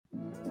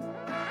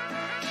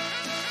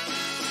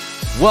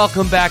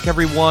Welcome back,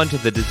 everyone, to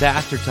the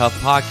Disaster Tough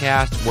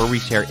podcast, where we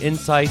share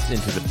insights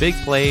into the big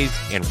plays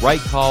and right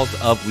calls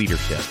of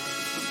leadership.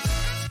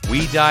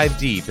 We dive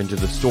deep into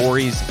the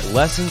stories,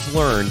 lessons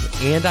learned,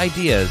 and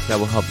ideas that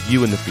will help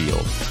you in the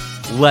field.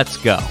 Let's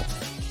go.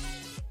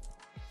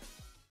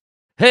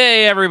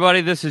 Hey,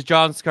 everybody, this is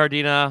John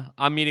Scardina.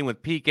 I'm meeting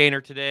with Pete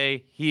Gaynor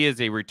today. He is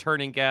a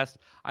returning guest.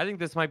 I think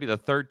this might be the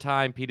third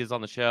time Pete is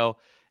on the show.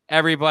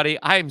 Everybody,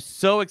 I am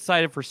so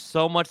excited for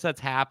so much that's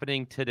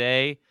happening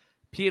today.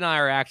 Pete and I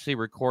are actually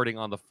recording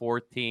on the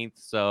 14th,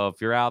 so if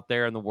you're out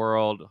there in the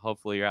world,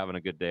 hopefully you're having a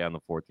good day on the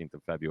 14th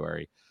of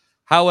February.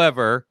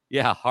 However,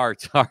 yeah,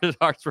 hearts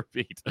for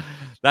Pete.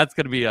 That's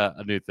going to be a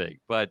new thing.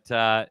 But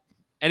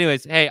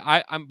anyways, hey,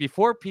 I'm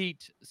before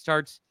Pete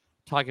starts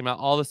talking about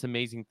all this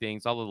amazing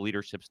things, all the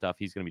leadership stuff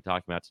he's going to be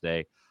talking about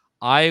today,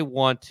 I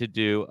want to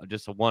do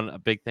just a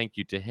big thank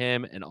you to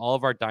him and all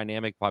of our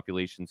dynamic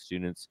population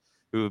students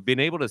who have been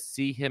able to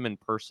see him in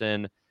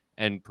person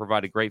and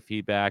provided great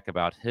feedback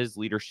about his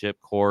leadership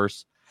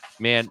course.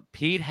 Man,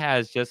 Pete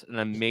has just an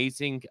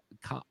amazing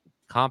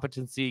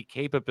competency,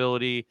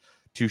 capability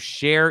to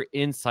share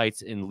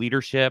insights in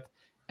leadership.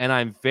 And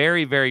I'm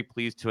very, very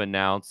pleased to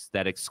announce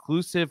that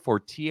exclusive for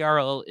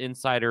TRL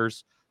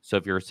Insiders. So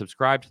if you're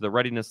subscribed to the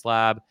Readiness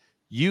Lab,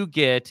 you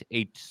get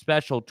a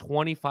special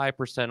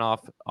 25%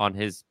 off on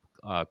his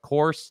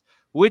course,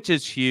 which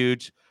is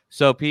huge.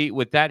 So Pete,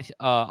 with that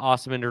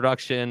awesome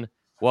introduction,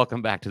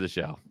 welcome back to the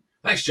show.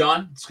 Thanks,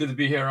 John. It's good to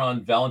be here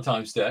on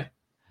Valentine's Day.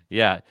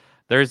 Yeah,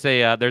 there's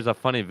a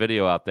funny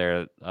video out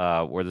there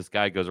where this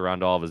guy goes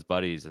around to all of his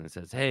buddies and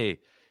says, "Hey,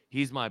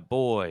 he's my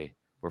boy.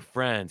 We're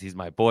friends. He's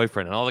my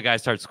boyfriend." And all the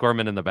guys start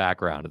squirming in the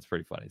background. It's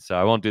pretty funny. So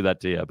I won't do that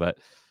to you, but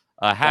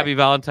happy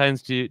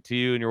Valentine's to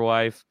you and your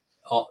wife.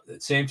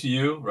 Same to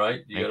you,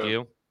 right? Thank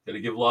you. Gotta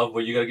give love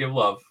where you gotta give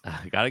love.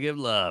 Gotta give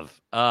love.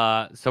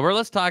 So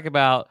let's talk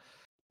about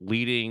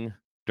leading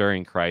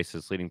during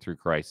crisis, leading through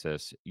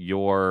crisis.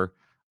 Your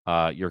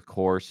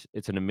course.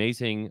 It's an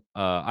amazing.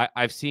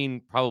 I've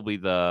seen probably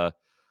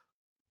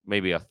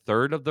maybe a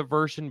third of the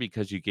version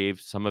because you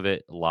gave some of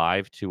it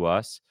live to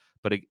us,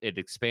 but it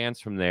expands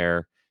from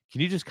there.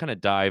 Can you just kind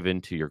of dive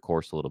into your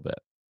course a little bit?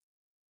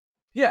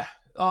 Yeah.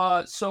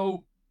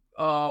 So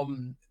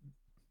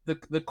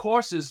the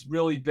course is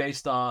really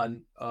based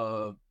on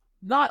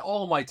not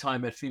all my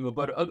time at FEMA,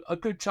 but a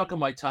good chunk of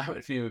my time at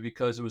FEMA,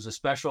 because it's a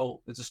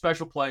special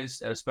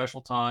place at a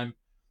special time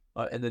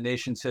in the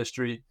nation's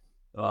history.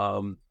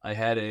 I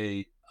had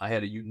a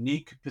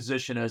unique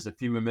position as the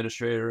FEMA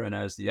administrator and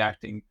as the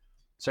acting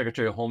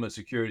Secretary of Homeland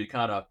Security,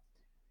 kind of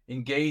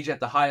engage at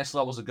the highest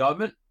levels of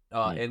government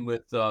and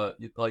with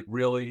like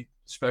really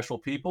special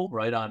people,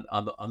 right, on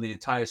the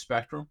entire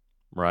spectrum,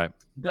 right,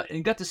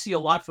 and got to see a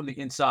lot from the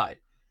inside.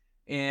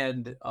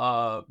 And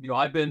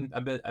I've been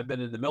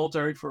in the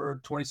military for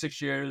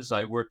 26 years.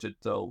 I worked at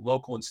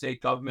local and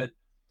state government,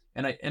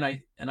 and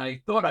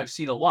I thought I've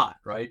seen a lot,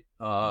 right,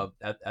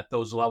 at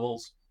those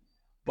levels.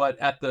 But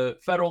at the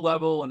federal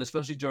level, and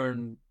especially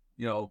during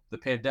the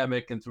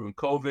pandemic and through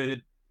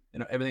COVID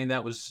and everything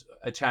that was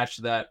attached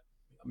to that,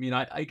 I mean,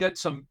 I got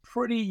some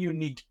pretty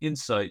unique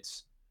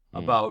insights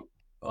about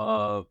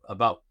a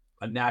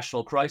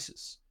national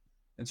crisis.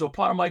 And so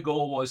part of my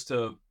goal was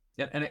to,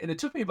 and it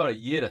took me about a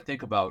year to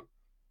think about,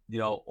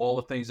 all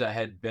the things I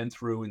had been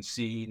through and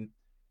seen.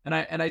 And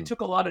I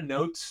took a lot of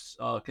notes,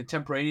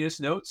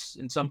 contemporaneous notes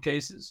in some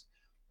cases.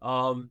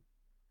 And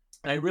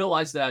I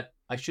realized that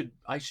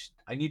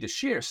I need to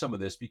share some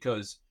of this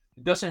because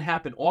it doesn't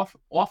happen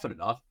often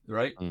enough,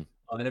 right? And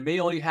it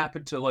may only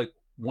happen to like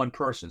one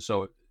person.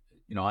 So,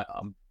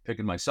 I'm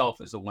picking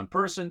myself as the one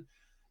person,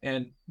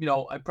 and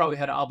I probably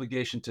had an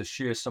obligation to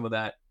share some of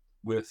that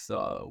with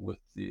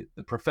the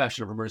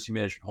profession of emergency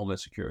management, Homeland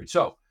Security.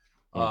 So,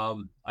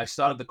 I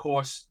started the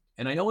course,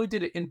 and I only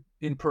did it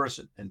in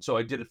person, and so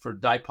I did it for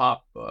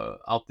DIPOP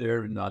out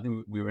there, and I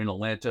think we were in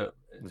Atlanta.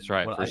 That's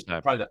right. First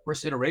time. Probably the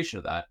first iteration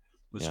of that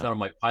was kind of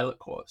my pilot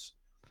course.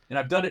 And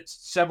I've done it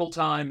several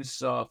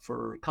times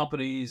for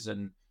companies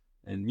and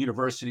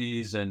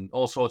universities and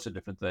all sorts of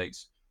different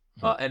things,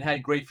 and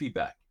had great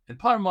feedback. And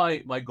part of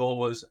my goal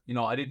was,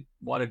 I didn't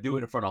want to do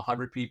it in front of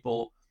 100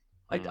 people.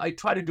 I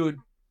try to do it,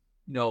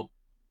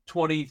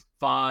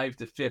 25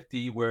 to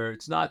 50, where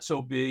it's not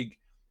so big,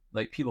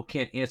 like people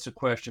can't answer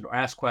questions or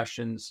ask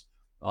questions,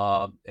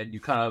 and you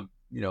kind of,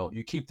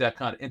 you keep that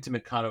kind of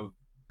intimate kind of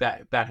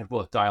back and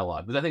forth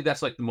dialogue. But I think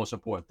that's like the most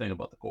important thing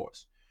about the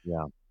course.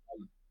 Yeah.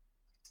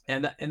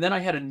 And then I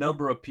had a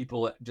number of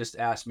people that just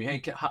asked me,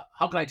 "Hey,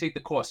 how can I take the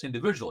course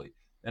individually?"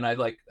 And I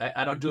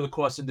don't do the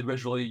course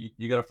individually.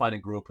 You got to find a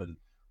group,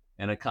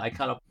 and I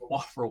kind of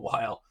off for a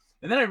while.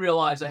 And then I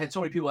realized I had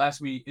so many people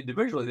ask me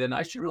individually, then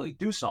I should really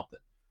do something.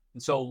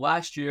 And so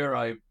last year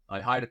I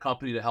hired a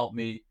company to help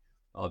me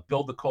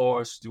build the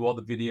course, do all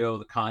the video,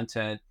 the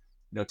content,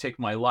 take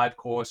my live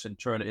course and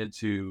turn it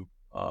into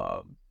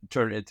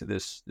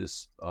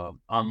this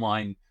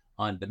online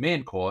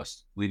on-demand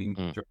course, leading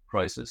to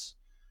crisis.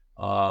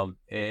 And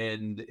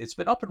it's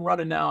been up and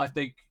running now, I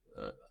think,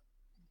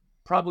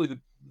 probably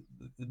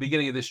the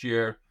beginning of this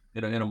year.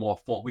 in a more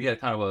full. We had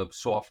kind of a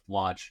soft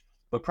launch,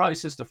 but probably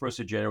since the 1st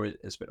of January,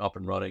 it's been up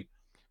and running.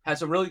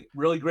 Has a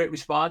really great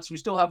response. We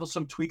still have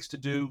some tweaks to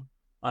do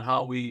on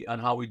how we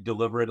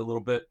deliver it a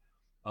little bit,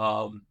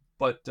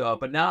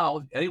 but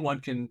now anyone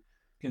can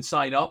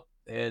sign up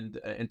and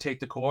take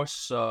the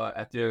course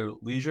at their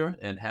leisure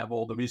and have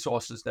all the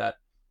resources that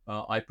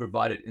I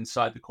provided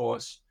inside the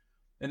course.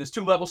 And there's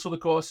two levels for the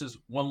course. There's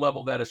one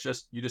level that is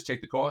just you just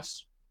take the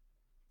course.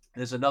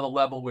 There's another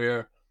level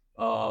where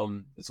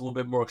it's a little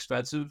bit more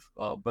expensive,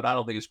 but I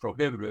don't think it's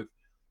prohibitive.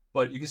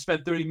 But you can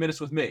spend 30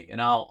 minutes with me,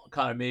 and I'll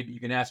kind of maybe you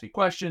can ask me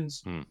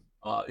questions, Hmm.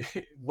 uh,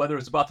 whether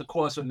it's about the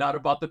course or not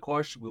about the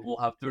course. We'll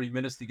have 30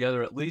 minutes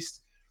together at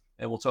least,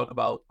 and we'll talk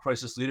about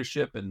crisis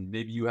leadership, and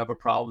maybe you have a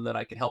problem that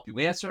I can help you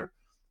answer.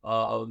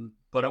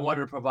 But I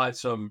wanted to provide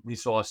some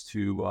resource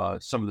to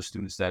some of the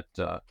students that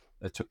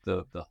took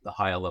the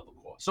higher level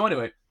course. So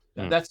anyway,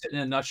 Hmm. that's it in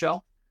a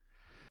nutshell.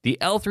 The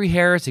L3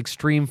 Harris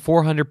Extreme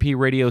 400p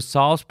radio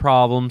solves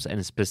problems and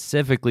is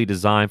specifically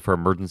designed for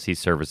emergency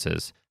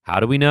services.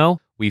 How do we know?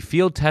 We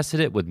field tested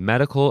it with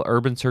medical,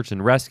 urban search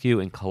and rescue,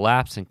 and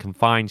collapse and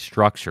confined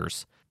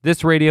structures.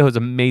 This radio is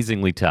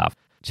amazingly tough.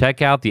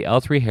 Check out the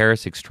L3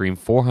 Harris Extreme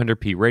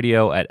 400p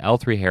radio at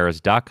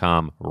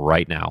l3harris.com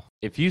right now.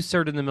 If you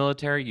served in the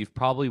military, you've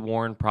probably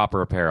worn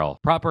Proper Apparel.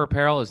 Proper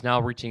Apparel is now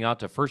reaching out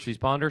to first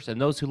responders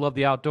and those who love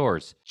the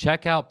outdoors.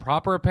 Check out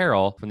Proper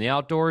Apparel. From the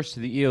outdoors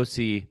to the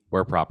EOC,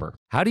 wear proper.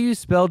 How do you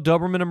spell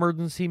Doberman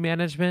Emergency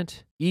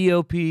Management?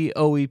 EOP,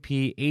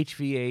 OEP,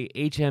 HVA,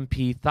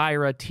 HMP,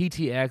 Thyra,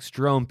 TTX,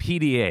 Drone,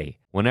 PDA.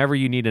 Whenever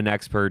you need an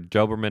expert,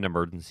 Doberman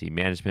Emergency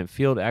Management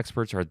field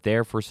experts are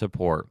there for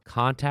support.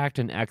 Contact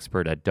an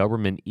expert at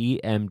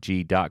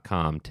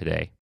DobermanEMG.com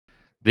today.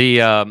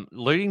 The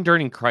leading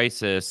during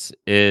crisis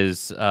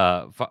is,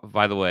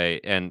 by the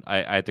way, and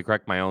I had to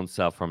correct my own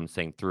self from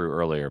saying through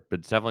earlier, but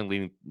it's definitely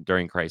leading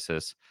during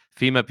crisis,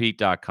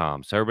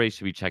 FEMAPete.com. So everybody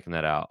should be checking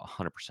that out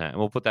 100%. And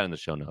we'll put that in the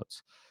show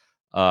notes.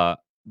 Uh,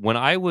 when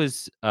I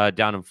was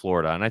down in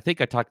Florida, and I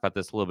think I talked about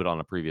this a little bit on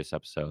a previous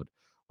episode,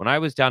 when I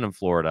was down in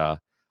Florida,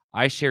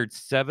 I shared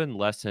 7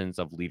 lessons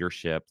of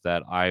leadership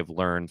that I've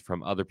learned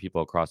from other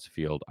people across the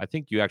field. I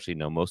think you actually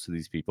know most of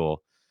these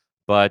people,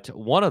 but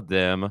one of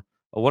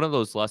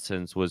those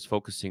lessons was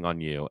focusing on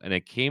you. And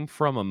it came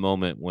from a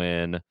moment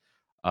when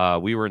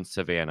we were in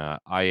Savannah,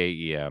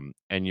 IAEM,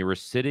 and you were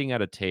sitting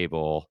at a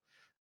table,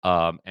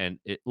 and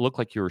it looked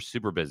like you were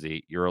super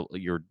busy. You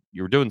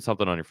were doing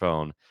something on your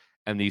phone,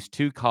 and these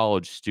 2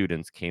 college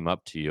students came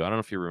up to you. I don't know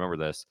if you remember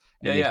this,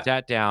 Yeah, and they yeah,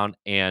 sat down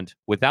and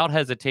without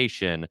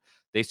hesitation,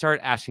 they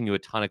started asking you a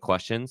ton of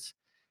questions.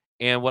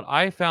 And what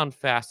I found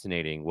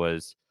fascinating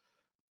was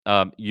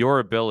your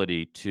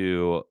ability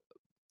to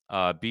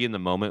be in the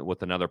moment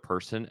with another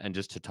person and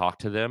just to talk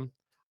to them.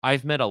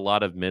 I've met a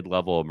lot of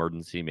mid-level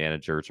emergency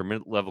managers or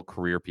mid-level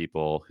career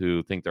people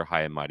who think they're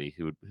high and mighty,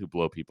 who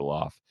blow people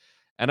off,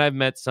 and I've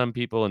met some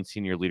people in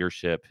senior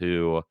leadership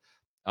who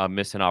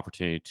miss an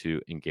opportunity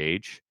to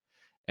engage.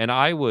 And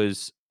I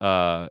was,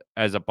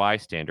 as a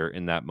bystander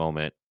in that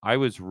moment, I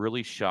was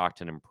really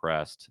shocked and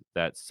impressed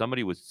that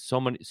somebody with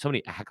so many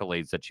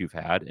accolades that you've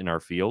had in our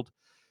field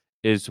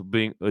is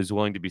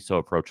willing to be so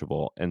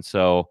approachable. And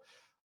so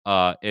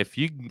if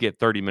you can get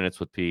 30 minutes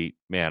with Pete,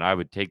 man, I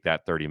would take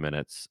that 30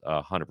 minutes,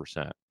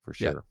 100% for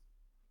yeah. sure.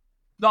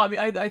 No, I mean,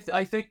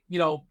 I think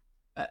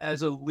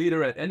as a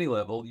leader at any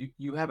level,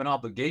 you have an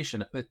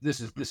obligation.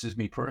 This is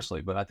me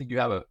personally, but I think you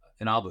have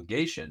an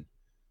obligation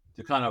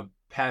to kind of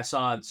pass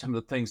on some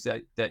of the things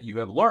that you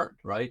have learned,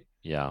 right?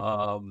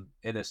 Yeah.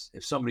 And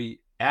if somebody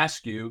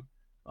asks you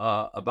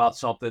about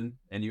something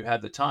and you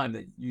have the time,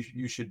 that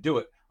you should do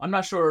it. I'm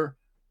not sure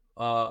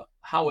how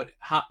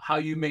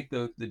you make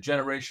the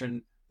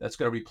generation that's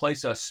going to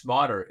replace us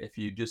smarter if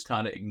you just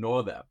kind of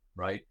ignore them,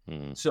 right?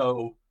 Mhm.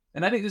 So,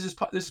 and I think this is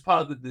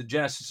part of the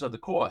genesis of the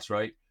course,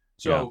 right?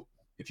 Yeah. So,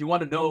 if you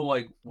want to know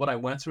like what I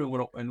went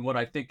through and what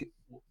I think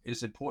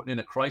is important in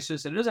a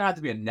crisis, and it doesn't have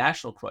to be a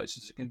national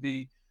crisis. It can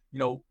be,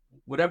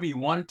 whatever you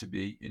want it to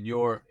be in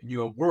your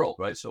world,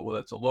 right? So whether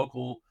it's a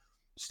local,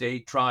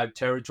 state, tribe,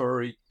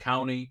 territory,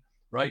 county,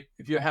 right?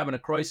 If you're having a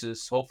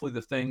crisis, hopefully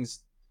the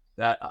things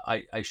that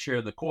I share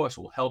in the course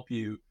will help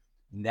you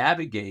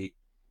navigate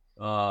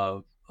uh,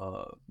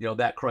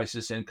 that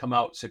crisis and come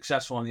out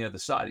successful on the other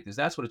side, because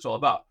that's what it's all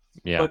about.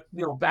 Yeah.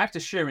 But back to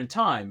sharing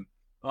time.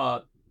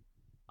 Uh,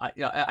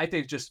 I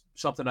think it's just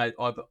something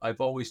I've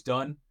always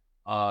done,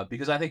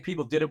 because I think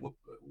people did it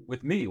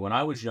with me when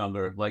I was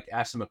younger. Like,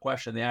 asked them a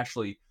question, they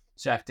actually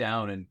sat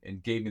down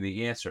and gave me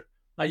the answer.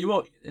 Now, you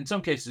won't, in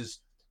some cases,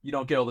 you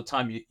don't get all the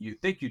time you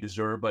think you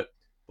deserve, but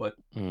to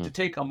Mhm.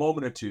 take a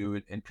moment or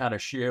two and kind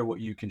of share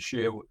what you can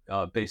share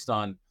based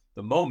on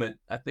the moment,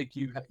 I think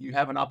you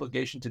have an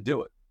obligation to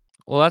do it.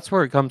 Well, that's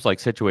where it comes like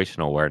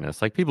situational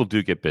awareness. Like people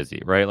do get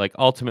busy, right? Like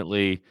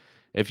ultimately,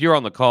 if you're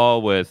on the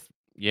call with,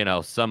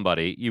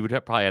 somebody, you would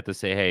probably have to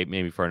say, hey,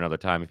 maybe for another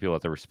time, if people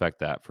have to respect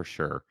that for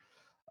sure.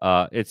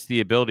 It's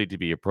the ability to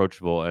be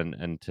approachable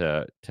and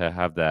to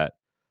have that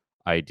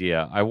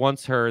idea. I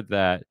once heard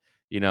that,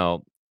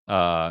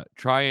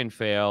 try and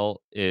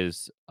fail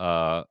is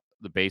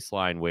the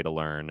baseline way to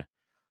learn.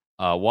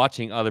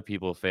 Watching other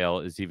people fail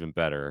is even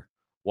better.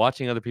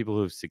 Watching other people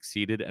who've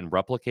succeeded and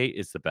replicate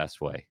is the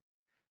best way.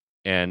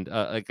 And,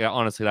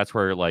 honestly, that's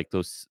where, like,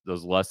 those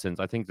lessons,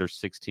 I think there's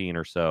 16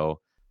 or so,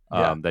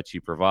 Yeah. that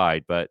you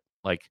provide, but,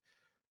 like,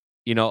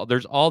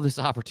 there's all this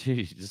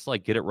opportunity to just,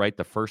 like, get it right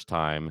the first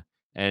time,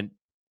 and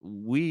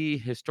we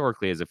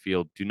historically as a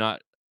field do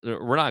not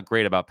we're not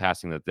great about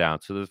passing that down,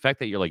 so the fact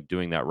that you're, like,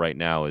 doing that right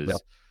now Yeah.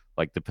 is,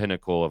 like, the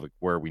pinnacle of, like,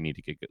 where we need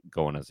to get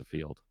going as a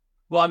field.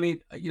 Well, I mean,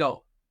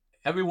 no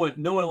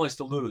one likes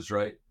to lose,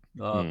 right?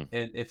 Mm,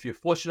 And if you're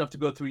fortunate enough to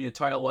go through your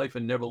entire life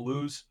and never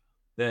lose,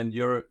 then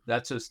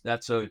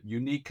that's a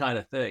unique kind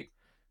of thing.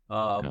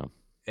 yeah,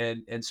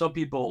 And some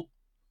people,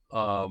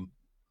 um,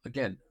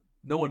 again,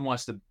 no one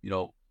wants to,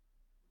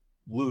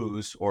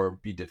 lose or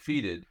be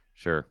defeated.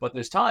 sure, But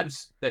there's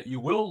times that you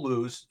will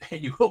lose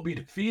and you will be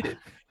defeated.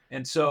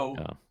 And so,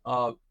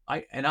 yeah,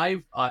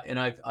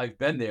 I've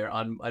been there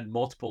on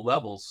multiple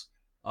levels.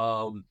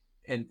 Um,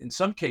 and in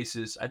some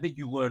cases, I think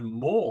you learn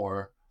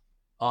more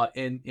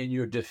in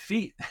your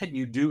defeat than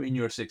you do in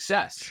your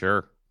success.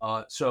 sure,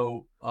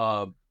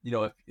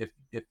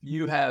 If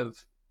you have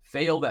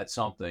failed at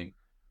something,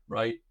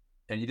 right,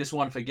 and you just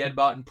want to forget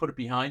about it and put it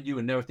behind you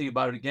and never think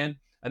about it again,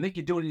 I think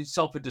you're doing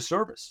yourself a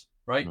disservice,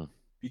 right? mm,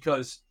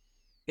 Because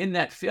in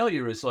that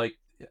failure is like,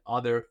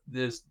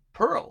 there's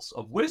pearls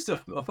of wisdom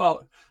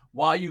about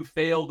why you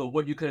failed or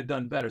what you could have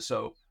done better.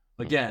 So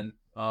mm, again,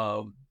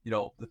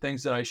 the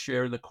things that I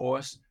share in the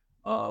course,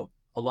 uh,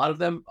 a lot of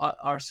them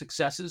are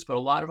successes, but a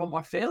lot of them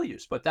are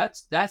failures. But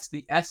that's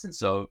the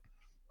essence of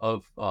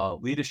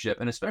leadership,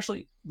 and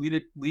especially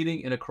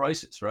leading in a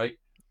crisis, right?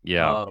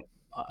 yeah,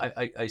 Uh,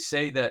 I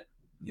say that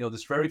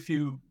there's very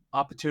few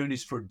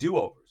opportunities for do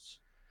overs.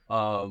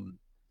 Um,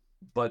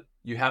 but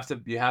you have to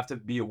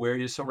be aware of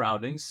your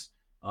surroundings.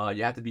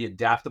 You have to be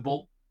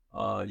adaptable.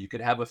 You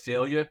could have a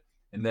failure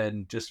and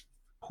then just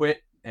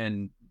quit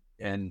and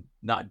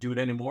not do it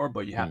anymore.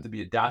 But you have mm, to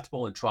be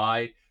adaptable and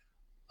try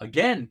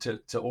again to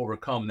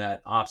overcome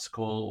that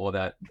obstacle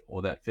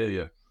or that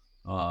failure.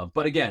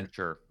 But again,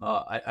 sure.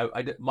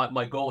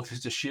 my goal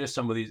is to share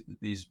some of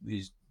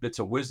these bits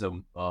of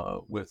wisdom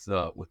with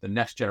the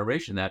next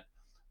generation that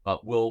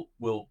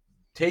will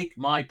take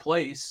my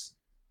place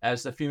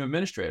as the FEMA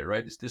administrator.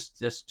 Right?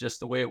 It's just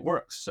the way it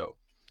works. So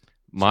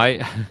My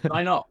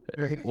I know.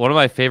 one of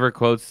my favorite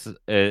quotes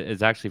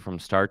is actually from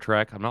Star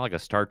Trek. I'm not like a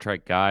Star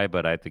Trek guy,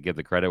 but I have to give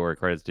the credit where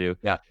credit's due.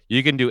 Yeah.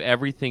 You can do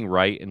everything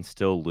right and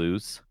still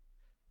lose.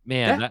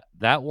 Man, Yeah.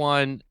 that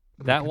one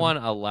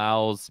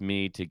allows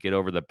me to get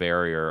over the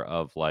barrier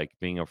of, like,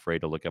 being afraid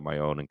to look at my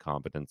own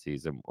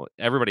incompetencies, and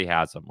everybody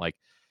has them. Like,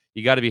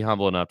 you gotta be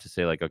humble enough to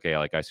say, like, "Okay,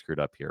 like, I screwed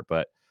up here,"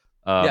 but,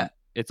 Yeah.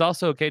 it's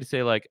also okay to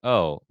say, like,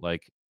 "Oh,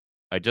 like,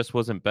 I just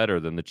wasn't better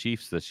than the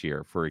Chiefs this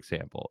year," for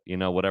example,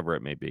 whatever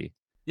it may be.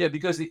 Yeah.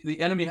 Because the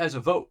enemy has a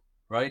vote.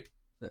 Right.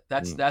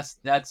 That's Mm. that's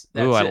that's Ooh,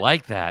 that's I it.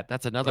 like that.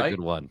 That's another Right. good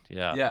one.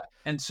 Yeah. Yeah.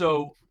 And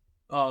so,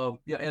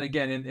 yeah. And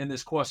again, in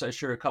this course, I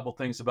share a couple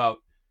things about,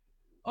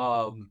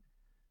 um,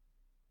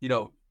 you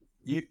know,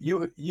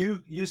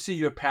 you see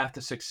your path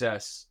to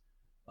success,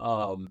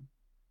 um,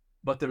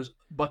 but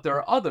there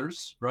are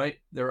others, right?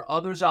 There are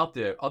others out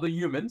there, other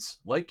humans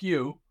like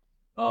you,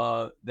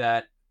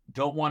 that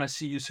don't want to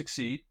see you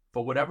succeed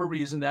for whatever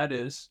reason that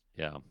is.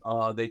 Yeah.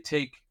 They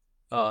take,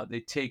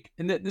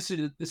 and this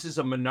is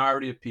a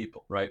minority of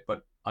people, right?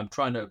 But I'm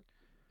trying to,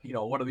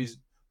 one of these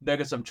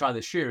nuggets I'm trying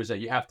to share is that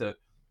you have to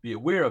be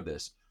aware of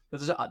this.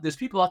 There's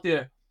people out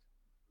there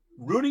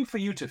rooting for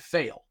you to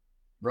fail,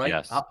 right?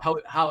 Yes.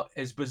 How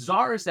as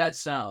bizarre as that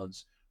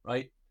sounds,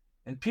 right?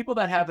 And people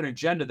that have an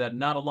agenda that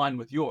not aligned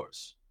with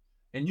yours,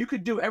 and you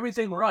could do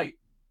everything right,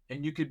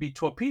 and you could be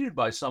torpedoed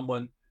by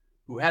someone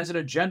who has an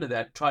agenda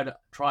that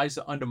tries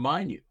to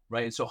undermine you,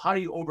 right? And so, how do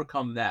you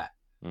overcome that?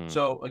 Mm.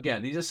 So,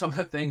 again, these are some of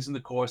the things in the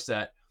course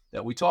that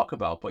we talk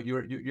about. But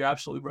you're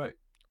absolutely right.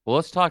 Well,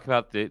 let's talk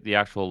about the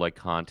actual, like,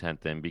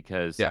 content then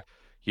because, Yeah,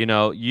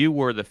 you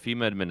were the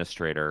FEMA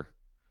administrator.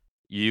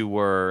 You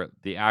were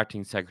the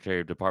acting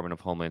secretary of Department of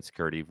Homeland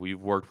Security. We've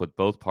worked with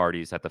both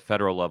parties at the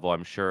federal level,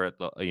 I'm sure at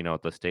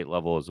the state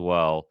level as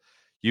well.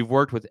 You've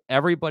worked with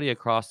everybody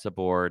across the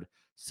board.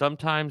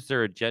 Sometimes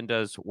their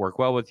agendas work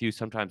well with you,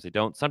 sometimes they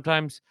don't.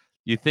 Sometimes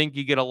you think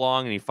you get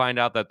along and you find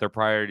out that their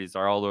priorities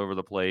are all over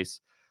the place.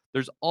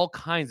 There's all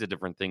kinds of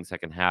different things that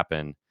can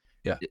happen.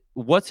 yeah.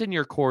 What's in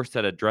your course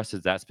that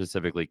addresses that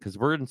specifically? Because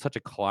we're in such a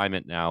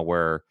climate now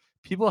where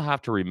people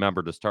have to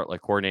remember to start,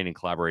 like, coordinating,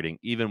 collaborating,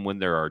 even when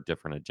there are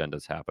different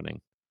agendas happening.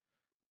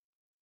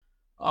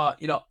 I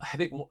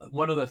think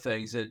one of the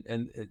things,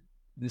 and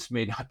this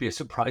may not be a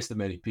surprise to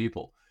many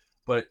people,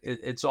 but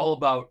it's all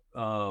about,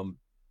 um,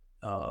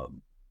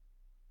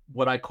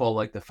 what I call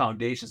like the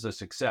foundations of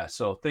success.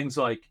 So things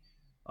like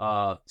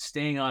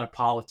staying out of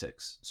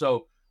politics.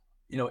 So,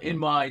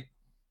 Mm,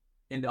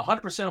 in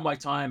 100% of my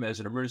time as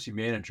an emergency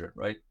manager,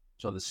 right?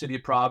 So the city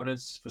of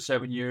Providence for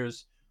 7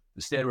 years,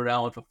 the state of Rhode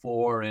Island for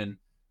 4, and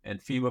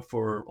FEMA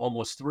for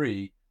almost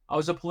 3. I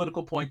was a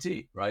political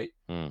appointee, right?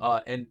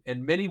 Mm.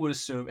 And many would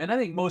assume, and I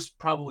think most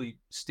probably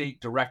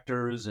state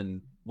directors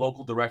and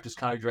local directors,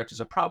 county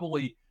directors are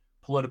probably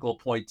political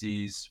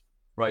appointees,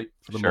 right,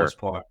 for the Sure. most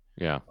part.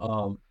 Yeah.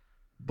 Um,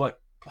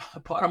 but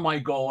part of my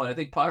goal, and I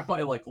think part of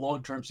my like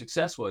long-term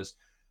success was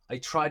I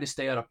tried to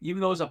stay out of,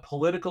 even though as a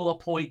political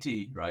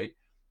appointee, right,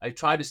 I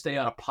tried to stay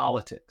out of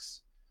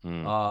politics,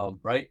 Mm.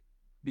 right,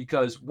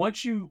 because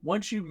once you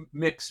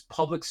mix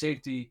public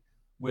safety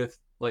with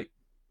like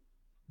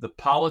the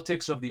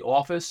politics of the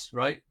office,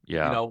 right? You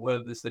Yeah. know,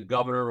 whether it's the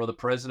governor or the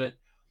president,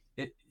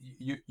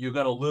 you're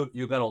gonna lose.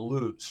 You're gonna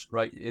lose,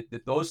 right?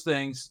 Those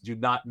things do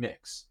not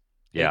mix.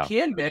 They Yeah.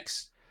 can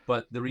mix,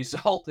 but the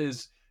result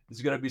is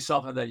going to be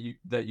something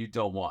that you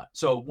don't want.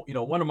 So, you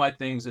know, one of my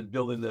things in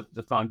building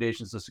the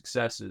foundations of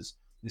success is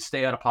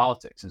stay out of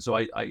politics, and so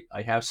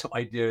I have some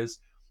ideas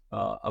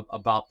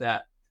about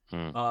that.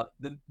 Mm.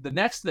 The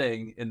next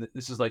thing, and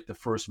this is like the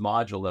first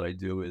module that I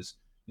do, is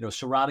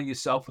surrounding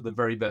yourself with the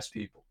very best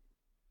people.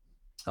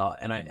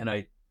 And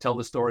I tell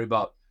the story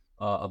about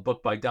a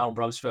book by Donald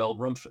Rumsfeld,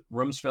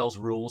 Rumsfeld's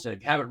Rules. And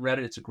if you haven't read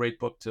it, it's a great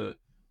book to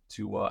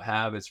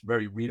have. It's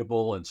very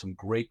readable and some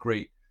great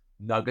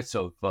nuggets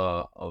of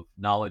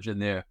knowledge in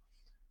there.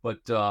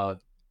 But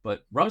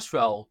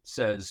Rumsfeld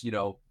says,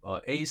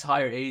 A's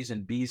hire A's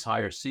and B's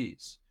hire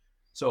C's.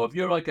 So if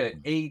you're like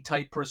an A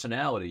type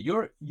personality,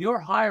 you're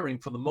hiring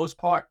for the most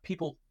part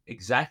people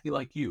exactly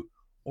like you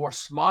or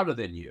smarter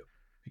than you,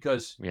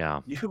 because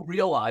Yeah. you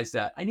realize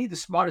that I need the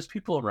smartest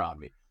people around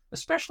me,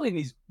 especially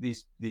in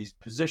these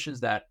positions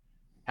that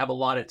have a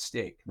lot at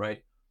stake,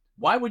 right?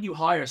 Why would you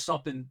hire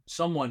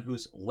someone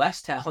who's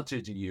less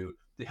talented than you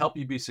to help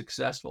you be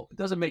successful? It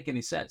doesn't make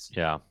any sense.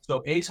 Yeah.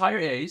 So A's hire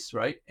A's,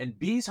 right? And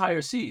B's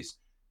hire C's.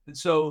 And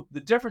so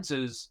the difference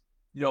is,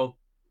 you know,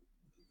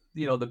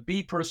 the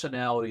B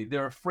personality,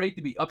 they're afraid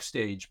to be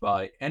upstaged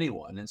by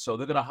anyone. And so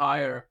they're not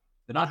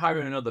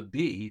hiring another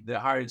B, they're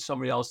hiring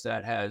somebody else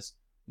that has,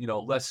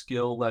 less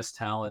skill, less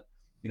talent,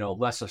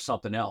 less of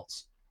something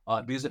else,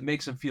 because it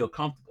makes them feel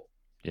comfortable.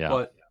 Yeah.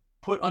 But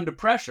put under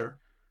pressure,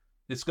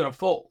 it's going to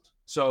fold.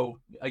 So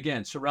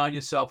again, surround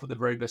yourself with the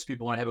very best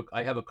people. And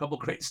I have a couple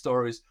great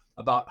stories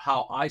about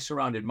how I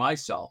surrounded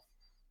myself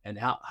and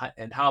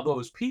how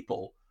those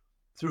people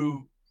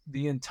through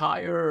the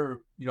entire,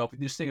 if you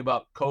just think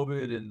about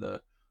COVID and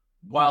the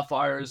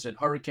wildfires and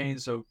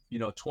hurricanes of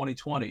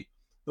 2020,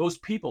 those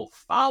people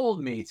followed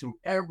me through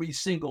every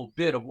single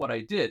bit of what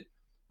I did,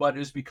 but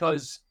it's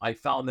because I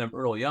found them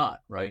early on,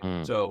 right?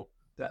 Mm. So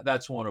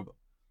that's one of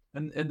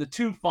them. And the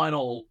two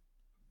final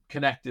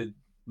connected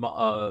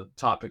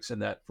topics in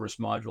that first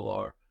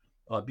module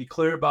are be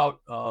clear about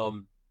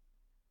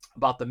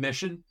the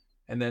mission,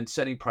 and then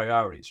setting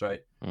priorities,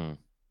 right? Mm.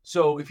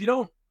 So if you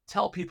don't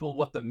tell people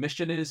what the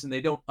mission is, and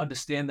they don't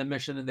understand the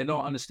mission, and they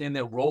don't understand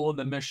their role in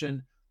the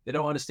mission, they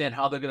don't understand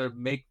how they're going to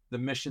make the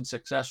mission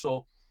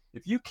successful.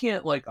 If you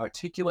can't like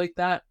articulate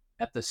that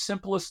at the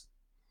simplest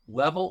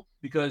level,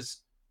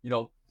 because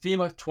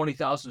FEMA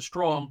 20,000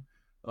 strong,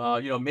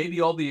 maybe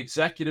all the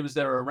executives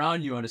that are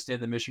around you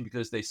understand the mission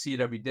because they see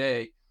it every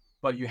day,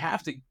 but you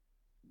have to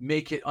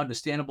make it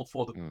understandable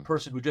for the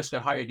person who just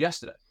got hired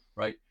yesterday,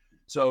 right?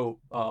 So,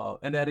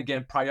 and then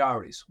again,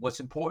 priorities: what's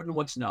important,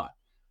 what's not.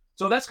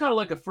 So that's kind of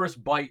like a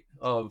first bite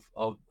of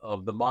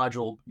the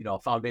module,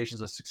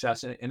 foundations of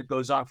success, and it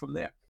goes on from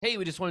there. Hey,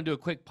 we just want to do a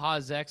quick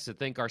pause X to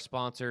thank our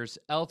sponsors,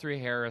 L3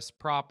 Harris,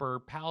 Proper,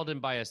 Paladin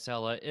by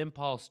Acela,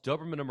 Impulse,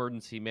 Doberman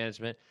Emergency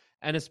Management,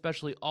 and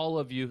especially all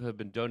of you who have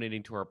been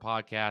donating to our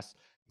podcast.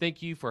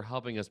 Thank you for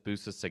helping us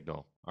boost the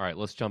signal. All right,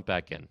 let's jump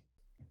back in.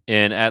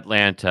 In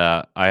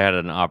Atlanta, I had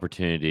an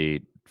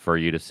opportunity for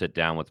you to sit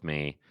down with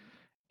me,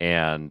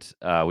 and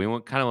we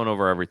went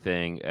over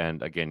everything.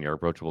 And again, you're an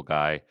approachable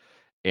guy,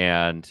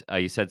 and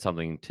you said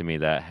something to me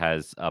that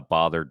has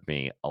bothered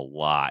me a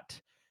lot.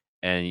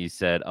 And you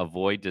said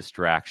avoid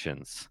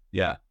distractions.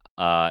 Yeah.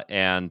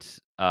 And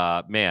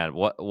man,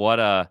 what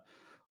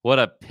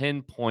a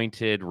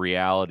pinpointed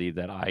reality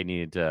that I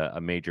needed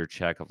a major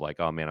check of, like,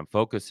 oh man, I'm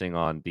focusing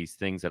on these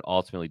things that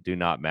ultimately do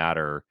not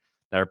matter,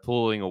 that are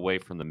pulling away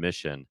from the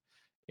mission.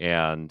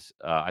 And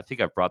I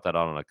think I've brought that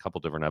on a couple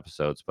different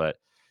episodes, but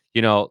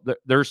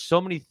there's so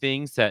many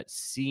things that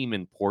seem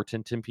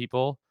important in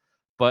people,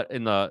 but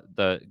in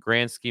the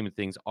grand scheme of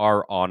things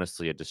are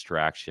honestly a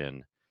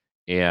distraction.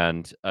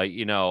 And I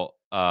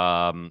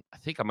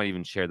think I might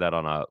even share that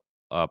on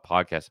a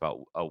podcast about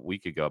a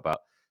week ago about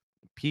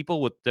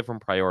people with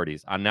different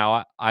priorities. I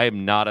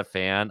am not a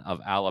fan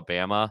of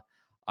Alabama.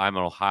 I'm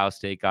an Ohio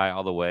State guy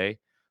all the way.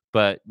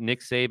 But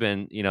Nick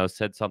Saban,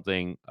 said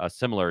something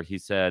similar. He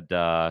said,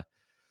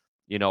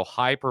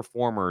 high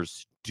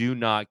performers do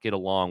not get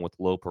along with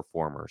low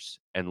performers,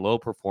 and low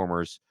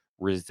performers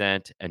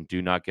resent and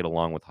do not get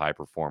along with high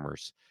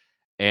performers.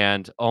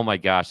 And oh my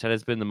gosh, that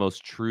has been the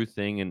most true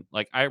thing. And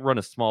like, I run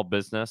a small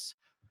business.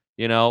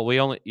 We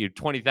only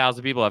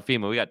 20,000 people at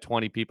FEMA. We got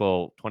 20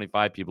 people,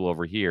 25 people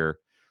over here.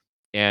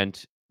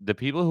 And the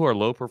people who are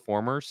low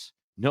performers,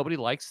 nobody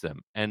likes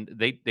them, and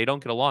they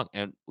don't get along.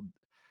 And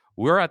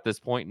we're at this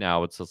point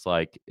now. It's just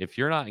like if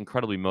you're not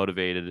incredibly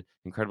motivated,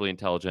 incredibly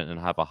intelligent, and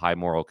have a high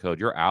moral code,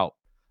 you're out.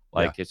 Yeah.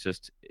 Like it's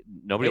just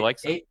nobody A,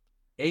 likes it.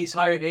 A, A's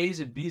higher A's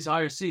and B's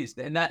higher C's,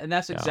 and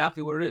that's Yeah.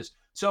 exactly what it is.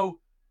 So,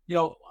 you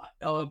know,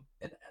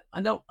 and I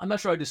know I'm not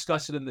sure I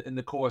discussed it in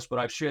the course, but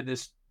I've shared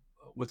this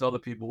with other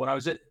people. When I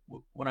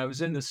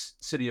was in this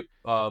city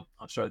of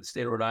I'm sorry, the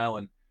state of Rhode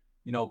Island,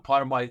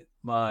 part of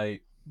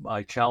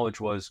my challenge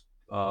was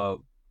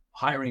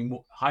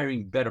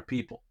hiring better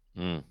people,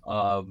 Mm,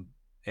 um,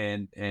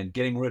 and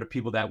getting rid of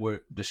people that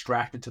were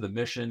distracted to the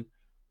mission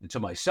and to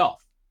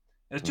myself.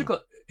 And it mm. took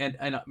a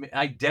and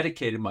I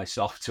dedicated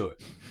myself to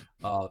it.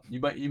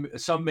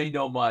 Some may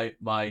know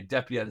my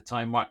deputy at the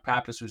time, Mark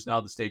Pappas, who's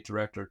now the state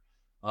director.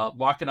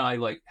 Mark and I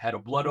like had a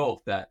blood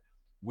oath that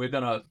we're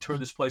gonna turn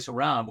this place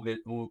around.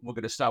 We're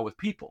gonna start with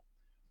people,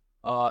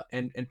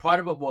 and part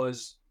of it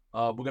was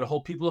we're gonna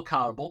hold people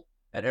accountable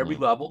at every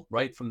Mm, level,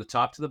 right from the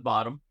top to the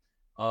bottom,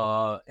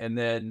 and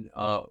then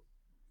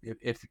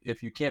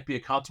if you can't be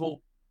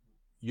accountable,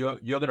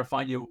 you're gonna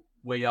find your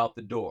way out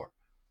the door.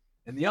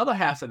 And the other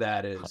half of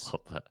that I is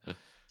love that.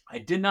 I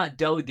did not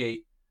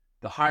delegate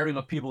the hiring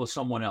of people to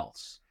someone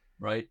else,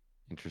 right?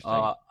 Interesting.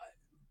 Uh,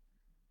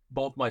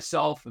 Both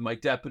myself and my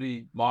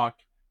deputy, Mark,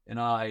 and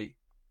I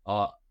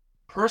uh,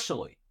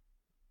 personally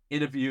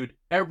interviewed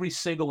every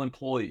single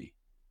employee,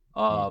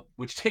 Mm,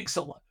 which takes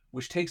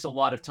a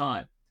lot of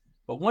time.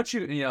 But once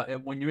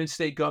when you're in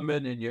state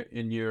government and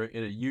you're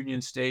in a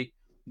union state,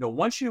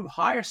 once you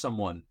hire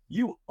someone,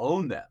 you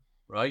own them,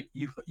 right?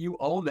 You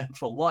own them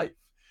for life.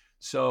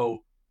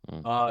 So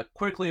mm,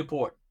 critically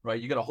important, right?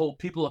 You got to hold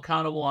people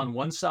accountable on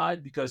one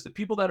side because the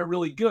people that are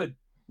really good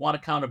want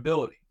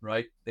accountability,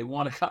 right? They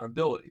want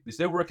accountability because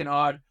they're working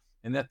hard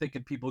and they're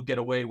thinking people get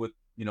away with,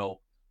 the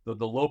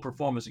low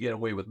performers get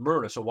away with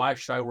murder. So why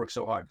should I work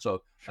so hard?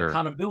 So sure.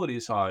 accountability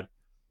is hard.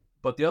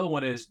 But the other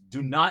one is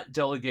do not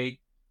delegate.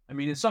 I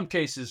mean, in some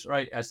cases,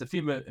 right, as the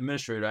FEMA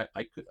administrator,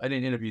 I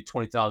didn't interview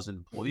 20,000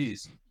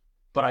 employees,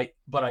 but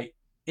I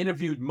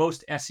interviewed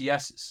most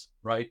SESs,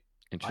 right?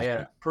 I had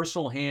Interesting. a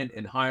personal hand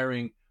in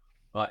hiring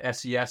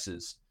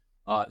SESs.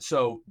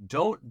 So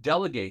don't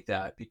delegate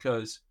that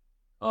because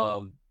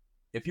um,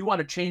 if you want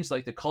to change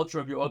like the culture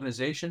of your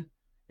organization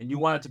and you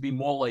want it to be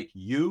more like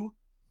you,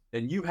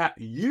 then you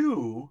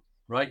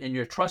right and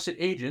your trusted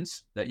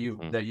agents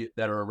Mm,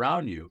 that are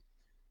around you.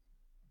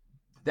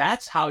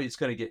 That's how it's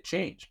going to get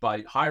changed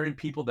by hiring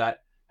people that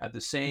have the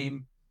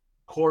same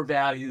core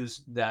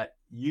values that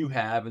you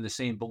have and the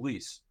same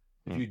beliefs.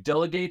 If mm. you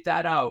delegate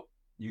that out,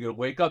 you're going to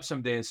wake up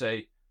someday and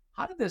say,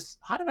 how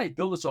did I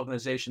build this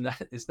organization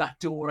that is not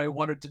doing what I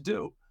wanted to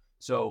do?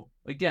 So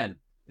again,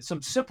 it's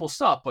some simple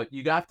stuff, but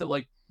you have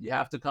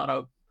to kind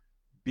of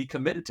be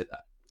committed to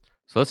that.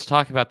 So let's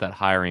talk about that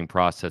hiring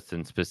process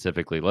and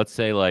specifically. Let's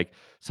say like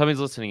somebody's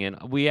listening in.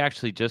 We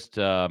actually just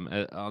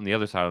on the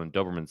other side, on the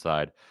Doberman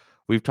side,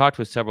 we've talked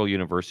with several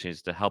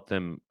universities to help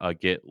them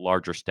get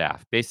larger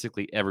staff.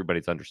 Basically,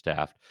 everybody's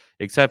understaffed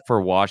except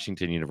for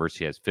Washington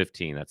University has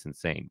 15. That's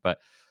insane. But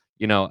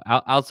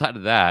outside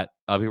of that,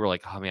 people are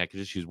like, "Oh man, I could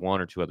just use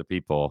one or two other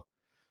people."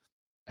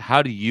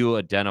 How do you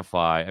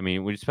identify? I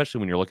mean, especially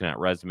when you're looking at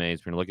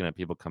resumes, when you're looking at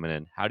people coming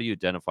in, how do you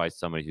identify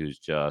somebody who's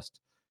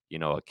just,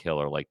 a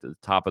killer, like the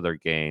top of their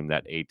game,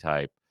 that A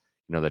type,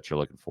 that you're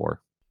looking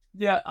for?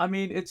 Yeah, I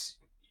mean, it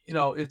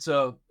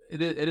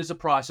is a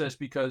process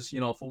because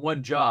for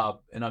one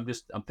job, and I'm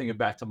thinking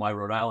back to my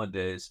Rhode Island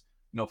days.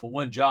 For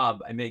one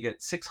job, I may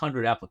get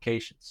 600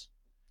 applications,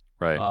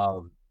 Right.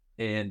 um,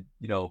 and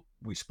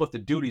we split the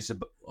duties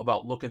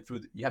about looking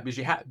through.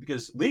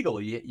 Because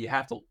legally you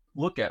have to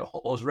look at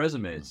all those Mm.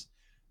 resumes,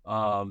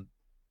 um,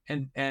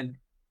 and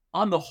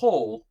on the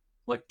whole,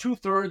 like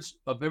 2/3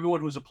 of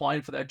everyone who's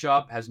applying for that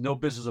job has no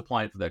business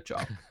applying for that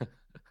job,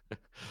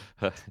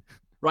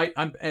 right?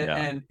 Yeah.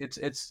 And it's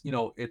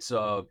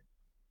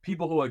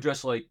people who are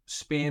just like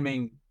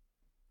spamming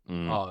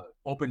Mm.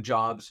 open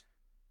jobs.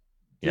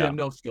 They Yeah. have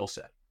no skill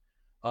set.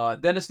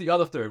 Then it's the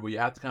other third where you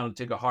have to kind of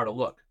take a harder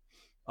look.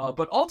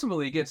 But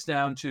ultimately, it gets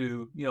down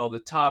to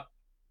the top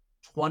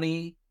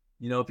 20.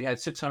 If you had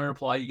 600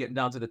 apply, you're getting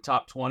down to the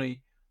top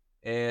 20,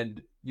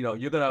 and you're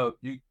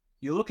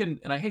looking.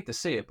 And I hate to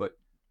say it, but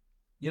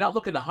you're not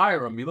looking to hire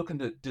them. You're looking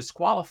to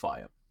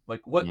disqualify them.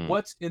 Like Mm.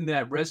 what's in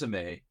that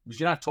resume? Because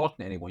you're not talking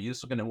to anyone. You're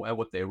just looking at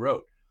what they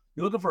wrote.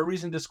 You're looking for a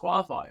reason to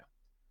disqualify them,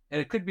 and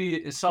it could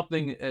be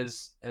something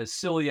as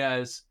silly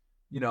as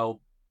you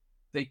know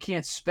they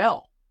can't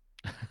spell.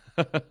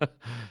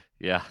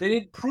 Yeah. They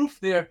didn't proof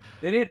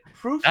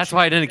That's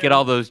why I check didn't get their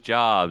all those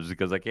jobs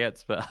because I can't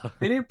spell.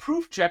 they didn't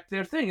proof check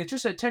their thing. It's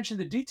just attention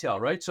to detail,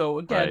 right? So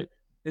again, Right.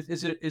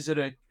 is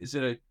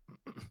it a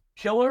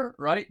killer,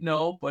 right?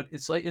 No, but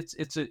it's like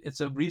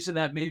it's a reason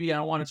that maybe I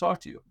don't want to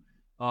talk to you.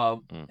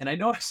 Mm. And I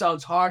know it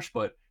sounds harsh,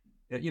 but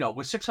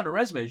with 600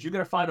 resumes, you're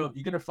gonna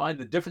find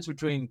the difference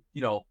between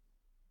the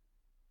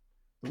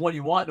one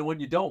you want and the one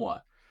you don't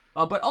want.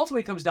 But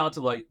ultimately, it comes down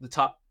to like the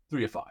top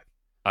 3 or 5,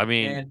 I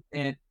mean,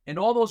 and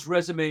all those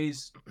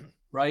resumes,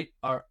 right,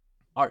 are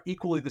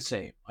equally the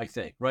same. I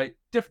think, right?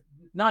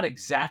 Not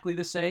exactly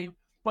the same,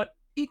 but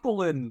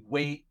equal in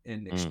weight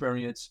and Mm.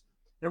 experience.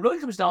 And it really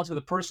comes down to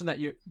the person that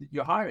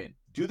you're hiring.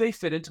 Do they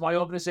fit into my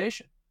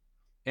organization?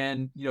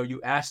 And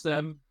you ask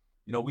them.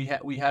 We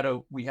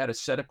had a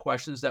set of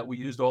questions that we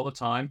used all the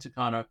time to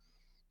kind of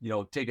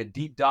take a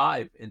deep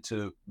dive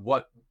into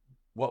what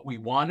we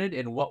wanted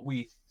and what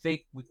we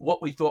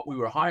thought we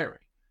were hiring.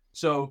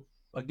 So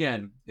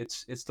again,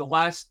 it's the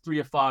last 3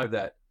 or 5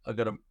 that are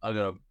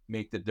gonna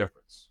make the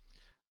difference.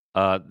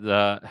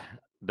 The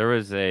there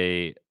was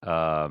a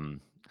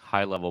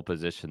high level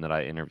position that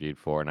I interviewed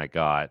for and I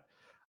got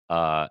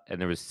and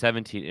there was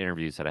 17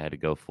 interviews that I had to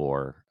go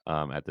for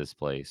at this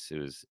place. It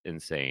was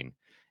insane.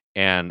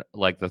 And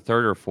like the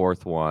third or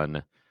fourth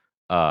one,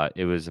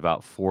 it was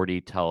about 40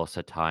 tell us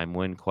a time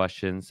when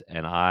questions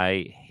and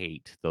I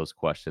hate those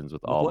questions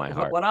with all What my what,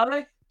 heart. what are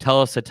they?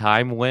 Tell us a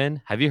time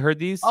when. Have you heard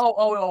these?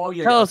 Oh, yeah,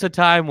 yeah. Tell us Okay, a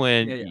time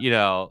when, yeah,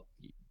 yeah,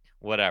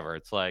 whatever.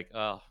 It's like,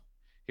 oh,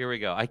 here we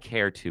go. I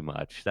care too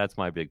much. That's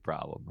my big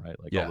problem, right?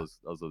 Like all yeah.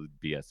 those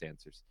BS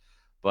answers.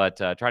 But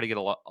try to get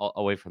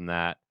away from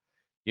that.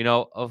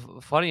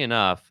 Funny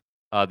enough,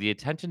 the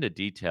attention to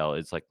detail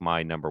is like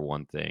my number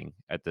one thing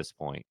at this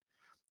point.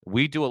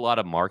 We do a lot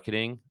of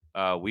marketing.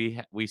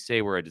 We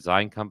say we're a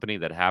design company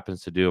that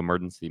happens to do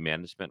emergency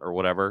management or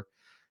whatever.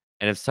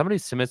 And if somebody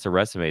submits a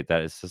resume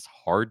that is just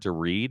hard to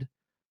read,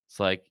 it's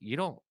like you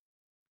don't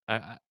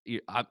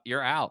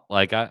you're out.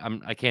 Like,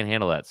 I can't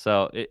handle that.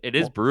 So it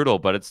is Well, brutal,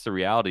 but it's the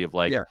reality of,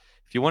 like, yeah.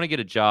 if you wanna get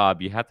a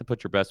job, you have to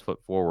put your best foot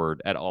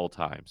forward at all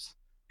times.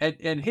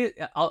 And here,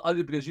 I'll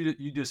because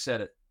you just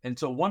said it. And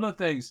so one of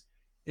the things,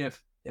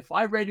 if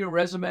I read your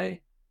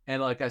resume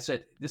and like I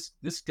said,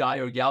 this guy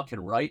or gal can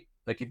write.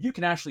 Like if you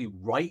can actually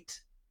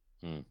write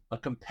Mm, a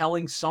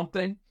compelling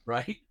something,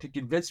 right, to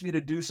convince me to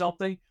do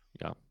something,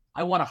 yeah.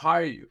 I want to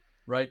hire you,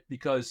 right?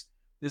 Because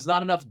there's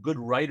not enough good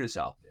writers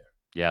out there.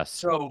 Yes.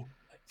 So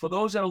for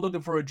those that are looking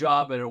for a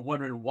job and are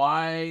wondering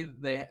why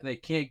they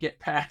can't get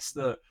past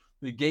the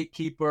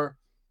gatekeeper,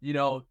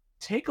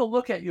 take a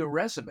look at your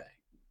resume.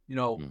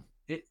 Mm,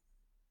 It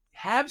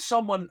have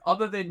someone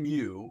other than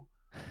you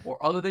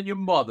or other than your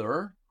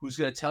mother who's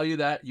going to tell you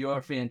that you're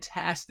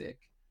fantastic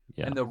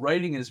yeah. and the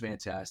writing is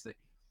fantastic.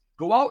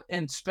 Go out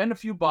and spend a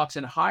few bucks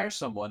and hire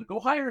someone. Go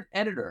hire an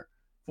editor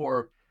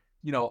for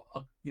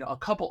a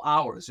couple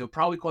hours. It'll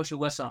probably cost you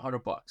less than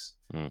 $100,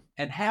 Mm,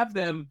 and have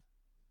them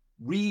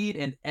read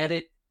and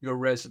edit your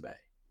resume.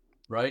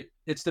 Right?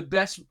 It's the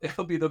best.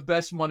 It'll be the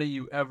best money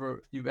you've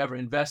ever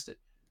invested.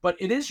 But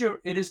it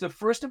is the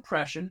first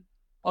impression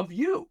of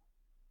you, mm.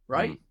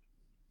 right?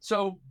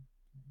 So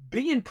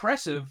be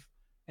impressive,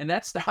 and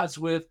that starts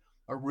with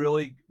a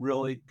really,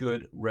 really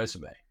good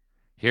resume.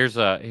 Here's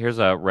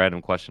a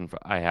random question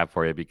I have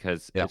for you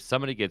because Yeah. if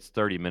somebody gets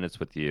 30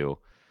 minutes with you,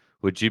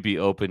 would you be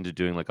open to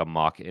doing, like, a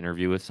mock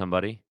interview with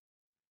somebody?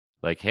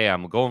 Like, "Hey,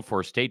 I'm going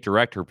for a state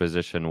director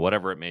position,"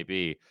 whatever it may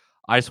be.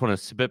 "I just wanna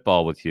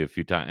spitball with you a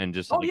few times and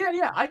just, Oh like" yeah,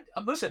 yeah.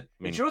 Listen. I It's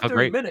mean, your how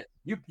 30 minutes.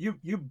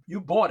 You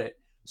bought it.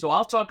 So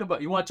I'll talk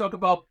about. You want to talk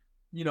about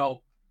you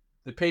know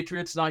the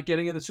Patriots not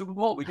getting in the Super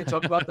Bowl? We can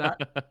talk about that.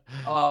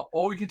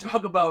 Or we can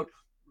talk about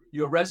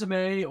your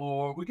resume,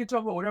 or we can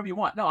talk about whatever you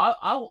want. No,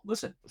 I'll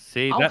listen.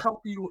 See, I'll that help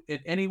you in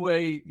any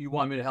way you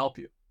want me to help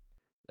you.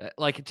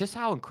 like, just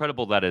how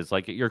incredible that is.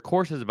 Like, your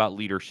course is about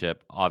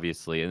leadership,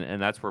 obviously,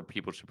 and that's where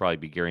people should probably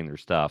be gearing their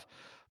stuff.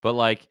 But,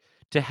 like,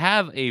 to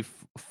have a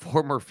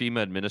former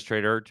FEMA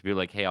administrator to be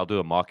like, "Hey, I'll do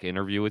a mock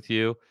interview with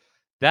you,"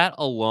 that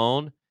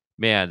alone,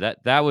 man,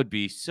 that would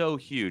be so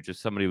huge if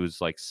somebody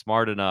was, like,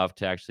 smart enough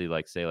to actually,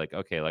 like, say, like,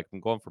 "Okay, like, I'm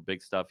going for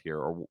big stuff here,"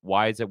 or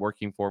 "Why is it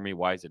working for me?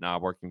 Why is it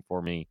not working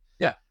for me?"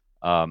 Yeah.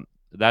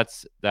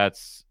 That's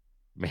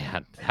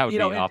man, that would be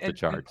And, off the and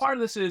charts. part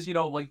of this is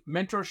like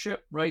mentorship,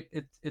 right?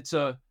 It's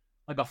a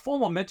like a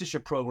formal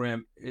mentorship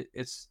program.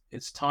 It's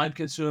time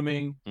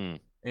consuming, Mm,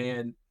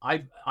 and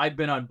I've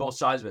been on both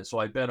sides of it. So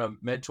I've been a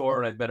mentor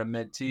and I've been a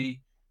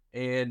mentee,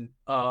 and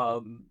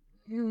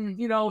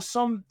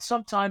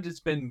sometimes it's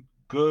been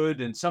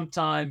good, and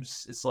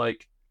sometimes it's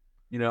like,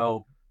 you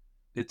know,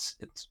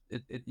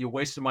 you're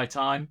wasting my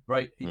time,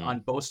 right? mm, On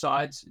both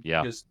sides,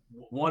 yeah, because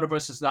one of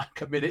us is not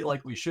committed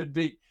like we should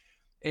be,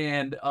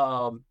 and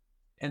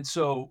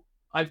so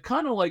I've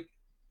kind of like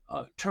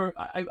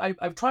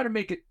I've tried to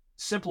make it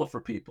simpler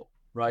for people,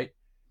 right?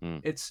 mm,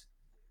 It's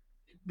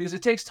because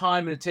it takes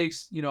time and it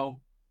takes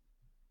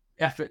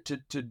effort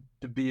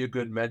to be a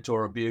good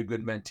mentor or be a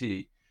good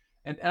mentee,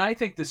 and I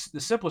think the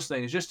simplest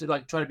thing is just to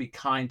like try to be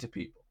kind to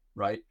people,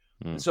 right?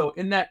 And mm, so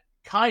in that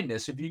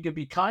kindness, if you can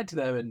be kind to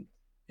them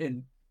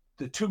in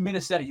the 2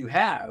 minutes that you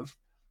have,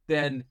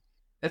 then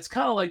that's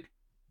kind of like,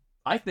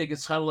 I think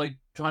it's kind of like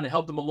trying to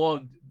help them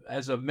along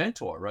as a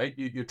mentor, right?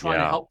 You're trying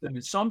to yeah, help them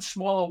in some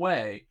smaller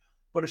way,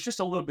 but it's just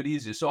a little bit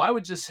easier. So I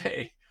would just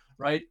say,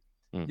 right,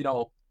 mm. you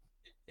know,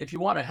 if you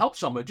want to help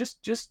someone,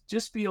 just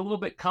be a little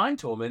bit kind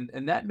to them,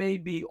 and that may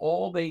be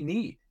all they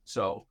need.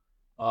 So,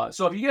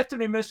 so if you get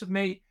 30 minutes with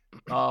me,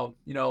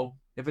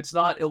 if it's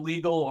not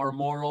illegal or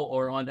immoral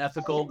or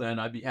unethical, then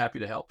I'd be happy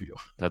to help you.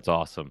 That's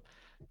awesome.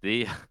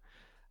 The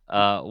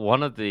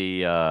One of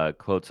the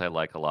quotes I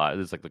like a lot.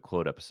 This is like the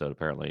quote episode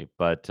apparently,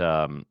 but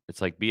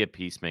it's like be a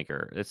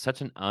peacemaker. It's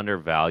such an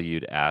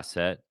undervalued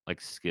asset,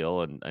 like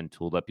skill and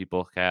tool that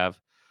people have.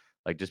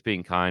 Like just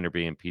being kind or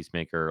being a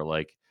peacemaker,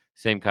 like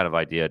same kind of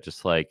idea.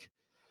 Just like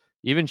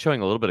even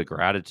showing a little bit of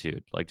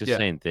gratitude, like just Yeah.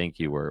 saying thank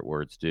you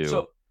where it's due.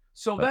 So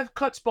so But that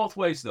cuts both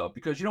ways though,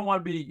 because you don't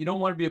want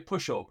to be a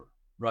pushover,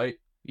 right?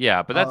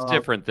 yeah, but that's Uh,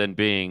 different than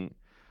being.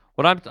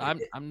 What I'm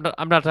it, I'm it-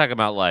 I'm not talking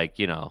about like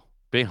being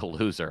a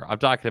loser. I'm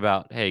talking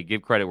about hey,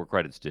 give credit where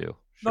credit's due.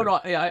 no, Sure.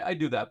 no, yeah, I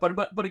do that,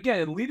 but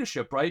again, in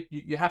leadership, right?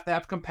 You have to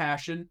have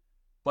compassion,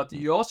 but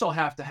Mm, you also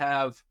have to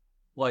have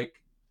like,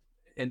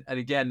 and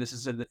again, this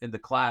is in the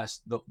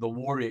class, the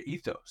warrior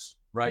ethos,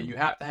 right? mm, You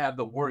have to have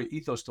the warrior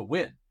ethos to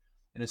win,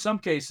 and in some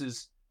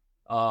cases,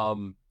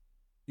 um,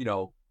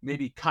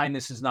 maybe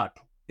kindness is not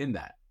in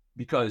that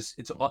because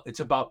mm. it's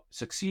about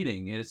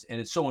succeeding, and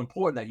it's so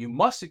important that you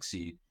must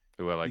succeed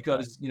Ooh, I like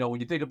that. because when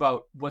you think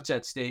about what's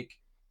at stake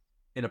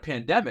in a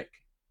pandemic,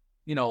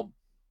 you know,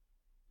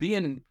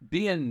 being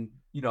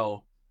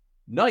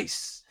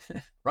nice,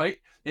 right?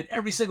 In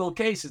every single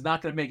case is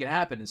not going to make it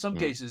happen. In some Mm,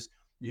 cases,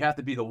 you have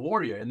to be the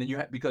warrior, and then you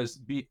have because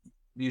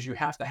you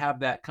have to have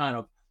that kind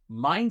of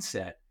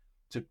mindset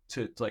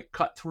to like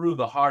cut through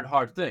the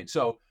hard thing.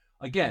 So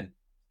again,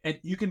 and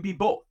you can be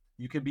both.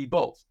 You can be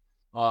both.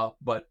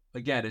 But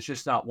again, it's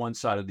just not one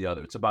side or the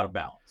other. It's about a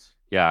balance.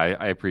 yeah,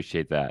 I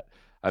appreciate that.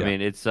 I Yeah,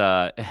 mean, it's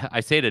I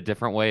say it a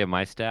different way in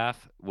my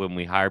staff when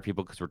we hire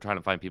people because we're trying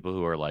to find people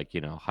who are like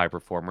high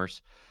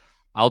performers.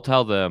 I'll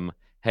tell them,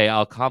 hey,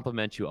 I'll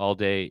compliment you all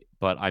day,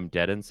 but I'm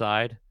dead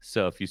inside.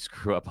 So if you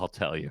screw up, I'll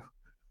tell you.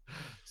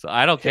 So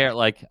I don't yeah, care.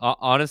 Like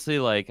honestly,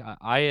 like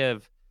I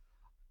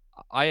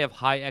have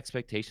high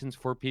expectations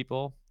for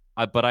people,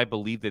 but I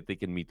believe that they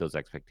can meet those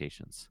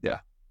expectations. yeah,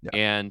 yeah,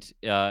 And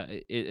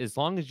as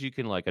long as you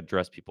can like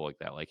address people like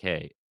that, like,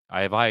 hey,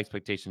 I have high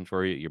expectations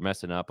for you. You're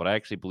messing up, but I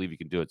actually believe you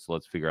can do it. So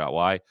let's figure out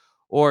why.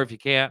 Or if you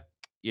can't,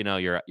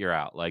 you're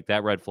out. Like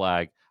that red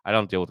flag. I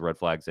don't deal with red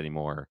flags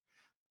anymore.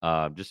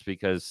 Just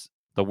because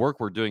the work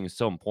we're doing is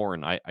so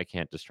important, I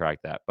can't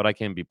distract that. But I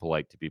can be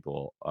polite to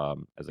people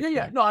as I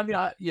yeah. can. No, I mean,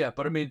 Yeah.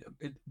 but I mean,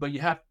 but you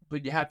have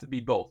to be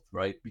both,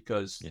 right?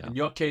 Because Yeah. in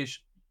your case,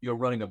 you're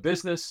running a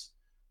business,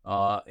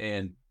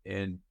 and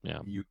Yeah.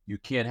 you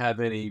can't have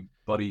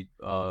anybody,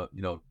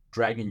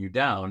 dragging you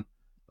down.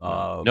 No.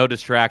 Uh, No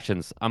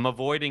distractions. I'm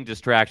avoiding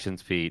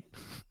distractions, Pete.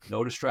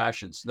 no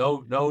distractions,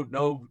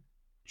 no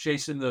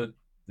chasing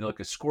like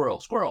a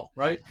squirrel,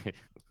 right?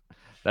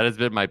 That has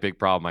been my big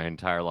problem my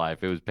entire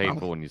life. It was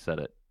painful when you said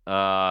it.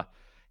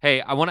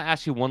 Hey, I want to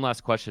ask you one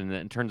last question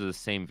in terms of the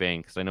same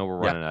vein because I know we're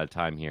Yeah, running out of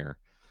time here.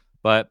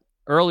 But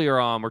earlier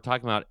on, we're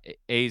talking about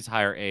A's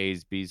hire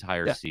A's, B's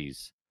hire yeah,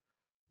 C's.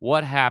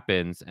 What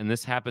happens, and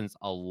this happens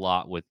a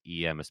lot with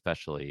EM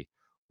especially,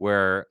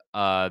 where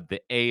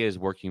the A is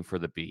working for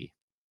the B.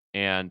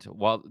 And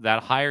while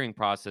that hiring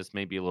process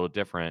may be a little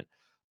different,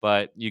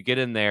 but you get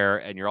in there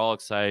and you're all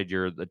excited.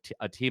 You're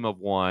a team of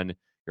one.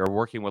 You're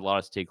working with a lot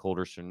of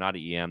stakeholders. So not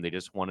EM. They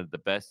just wanted the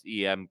best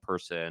EM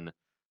person,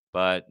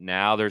 but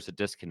now there's a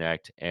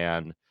disconnect,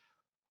 and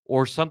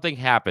or something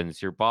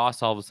happens. Your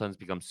boss all of a sudden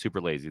becomes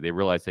super lazy. They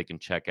realize they can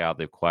check out.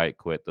 They've quiet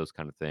quit. Those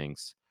kind of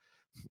things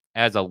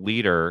as a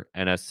leader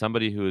and as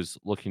somebody who is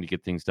looking to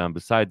get things done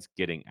besides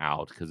getting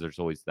out because there's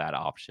always that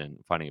option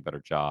finding a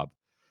better job,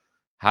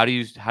 how do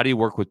you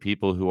work with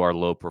people who are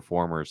low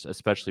performers,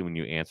 especially when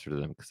you answer to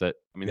them? Because the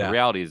yeah.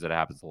 reality is that it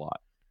happens a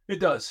lot. It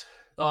does.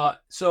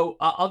 So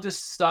I'll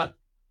just start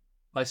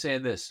by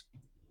saying this: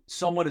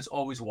 someone is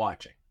always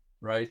watching,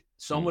 right? Mm,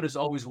 Someone is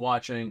always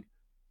watching.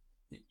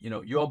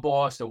 Your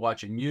boss, they're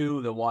watching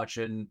you, they're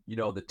watching,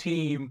 the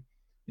team,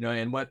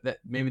 and what that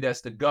maybe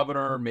that's the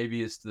governor,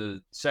 maybe it's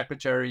the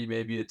secretary,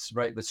 maybe it's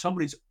right, but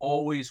somebody's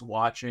always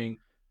watching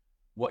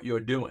what you're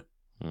doing.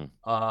 mm,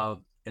 Uh,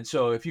 and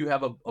so if you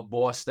have a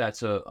boss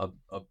that's a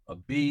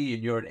B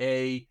and you're an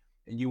A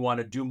and you want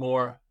to do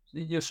more,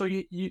 so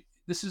you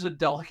this is a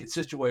delicate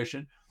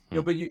situation,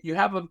 mm, but you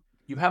have an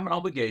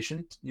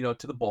obligation,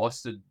 to the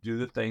boss to do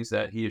the things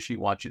that he or she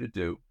wants you to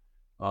do.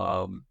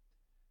 Um,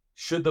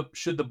 should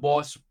the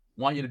boss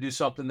want you to do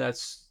something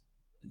that's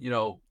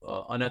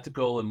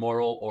unethical,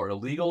 immoral, or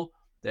illegal,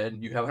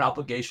 then you have an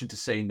obligation to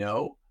say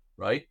no,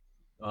 right?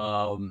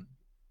 um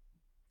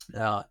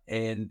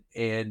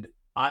and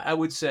I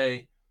would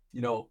say,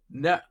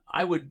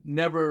 I would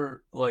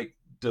never like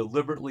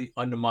deliberately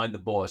undermine the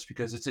boss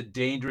because it's a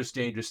dangerous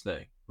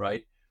thing,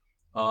 right?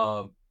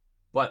 um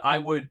but I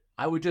would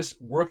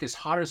just work as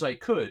hard as I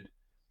could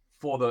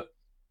for the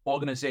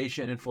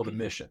organization and for the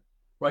mission,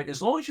 right?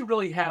 As long as you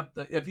really have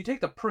if you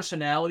take the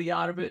personality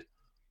out of it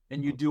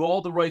and you do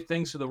all the right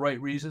things for the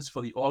right reasons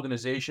for the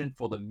organization,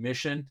 for the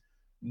mission,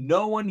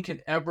 no one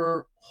can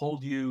ever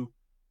hold you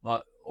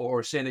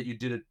or say that you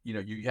did it,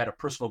 you had a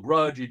personal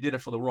grudge, you did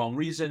it for the wrong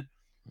reason.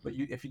 But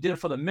if you did it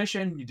for the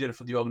mission, you did it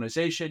for the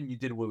organization, you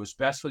did what was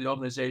best for the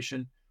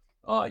organization,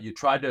 you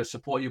tried to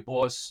support your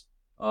boss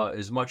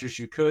as much as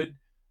you could.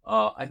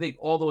 I think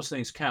all those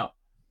things count.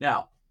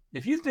 Now,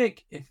 if you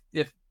think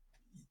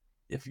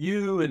if if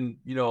you and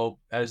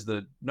as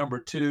the number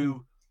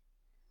two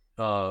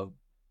uh,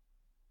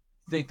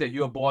 think that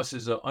your boss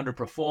is an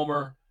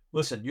underperformer,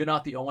 listen, you're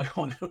not the only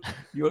one.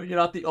 You're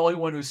not the only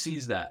one who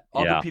sees that.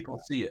 Other Yeah. people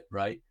see it,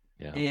 right?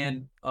 Yeah.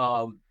 And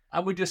I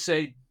would just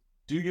say,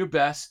 do your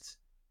best.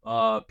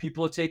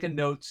 People are taking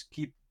notes.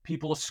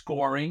 People are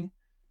scoring,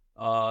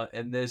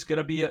 and there's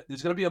gonna be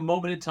a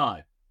moment in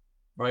time,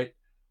 right?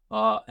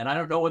 And I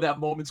don't know when that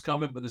moment's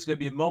coming, but there's gonna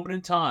be a moment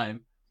in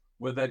time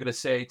where they're gonna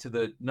say to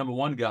the number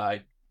one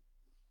guy,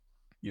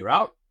 "You're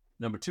out."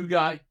 Number two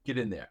guy, get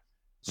in there.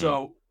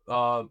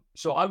 Mm.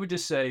 So I would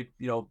just say,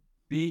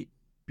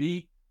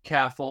 be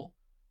careful.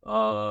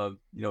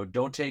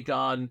 Don't take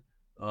on,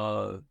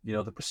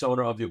 the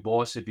persona of your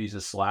boss if he's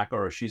a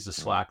slacker or she's a Mm.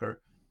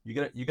 slacker.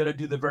 You gotta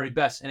do the very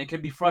best, and it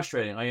can be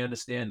frustrating. I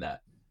understand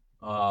that.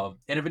 And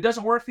if it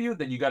doesn't work for you,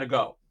 then you got to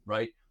go.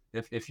 Right?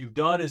 If you've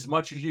done as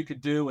much as you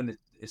could do, and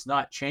it's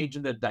not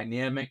changing the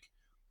dynamic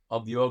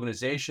of the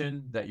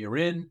organization that you're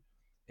in,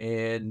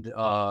 and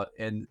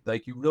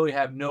like you really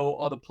have no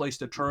other place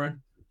to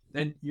turn,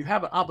 then you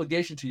have an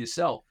obligation to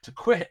yourself to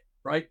quit,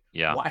 right?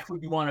 Yeah. Why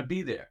would you want to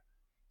be there?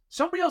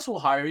 Somebody else will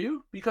hire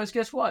you because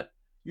guess what?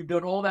 You've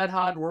done all that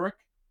hard work.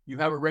 You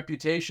have a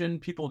reputation.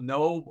 People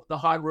know the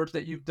hard work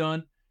that you've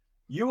done.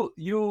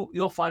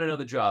 You'll find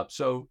another job.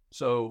 So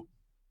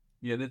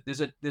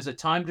there's a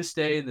time to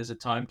stay and there's a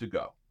time to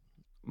go.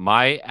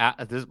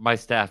 My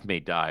staff may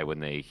die when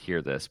they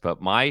hear this,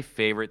 but my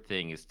favorite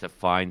thing is to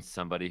find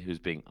somebody who's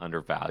being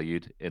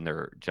undervalued in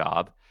their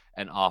job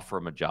and offer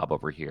them a job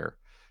over here,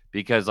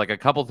 because like a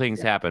couple things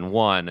Yeah. happen.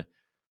 One,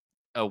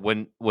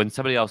 when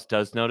somebody else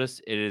does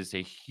notice, it is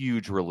a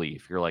huge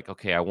relief. You're like,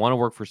 okay, I want to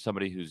work for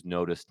somebody who's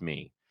noticed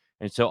me,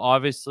 and so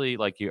obviously,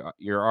 like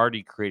you're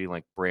already creating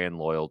like brand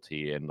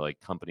loyalty and like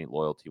company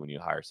loyalty when you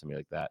hire somebody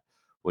like that,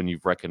 when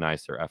you've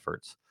recognized their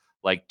efforts.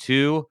 Like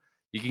two,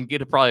 you can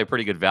get probably a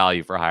pretty good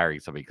value for hiring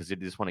somebody because you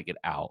just want to get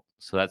out.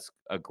 So that's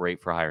a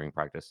great for hiring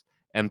practice.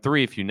 And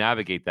three, if you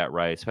navigate that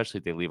right, especially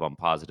if they leave on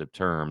positive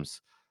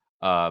terms,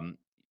 um,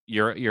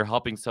 you're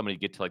helping somebody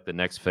get to like the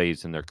next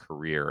phase in their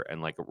career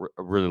and like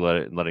really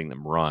letting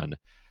them run.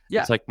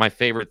 Yeah. It's like my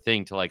favorite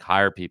thing to like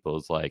hire people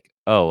is like,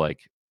 oh, like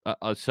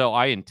so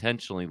I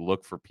intentionally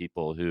look for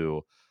people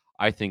who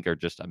I think are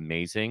just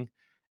amazing,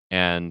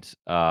 and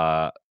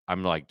I'm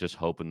like just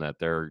hoping that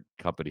their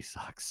company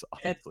sucks,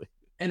 And honestly.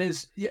 and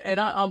as yeah, and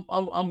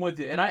I'm with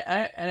you. And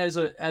as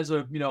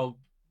a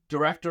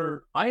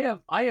director, I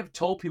have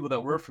told people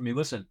that work for me,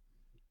 listen,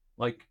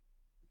 like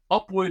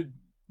upward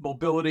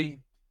mobility,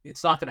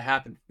 it's not going to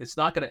happen. It's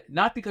not going to,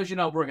 not because you're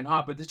not working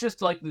hard, but it's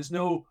just like there's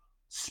no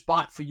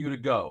spot for you to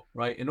go,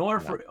 right? Yeah. In order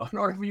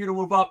for you to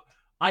move up,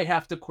 I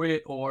have to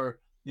quit, or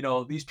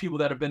these people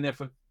that have been there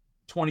for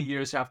 20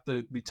 years have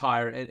to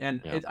retire,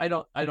 Yeah. I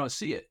don't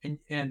see it.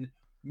 And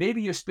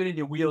maybe you're spinning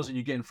your wheels and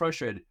you're getting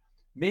frustrated.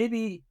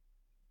 Maybe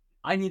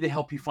I need to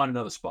help you find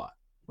another spot,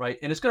 right?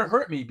 And it's going to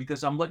hurt me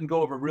because I'm letting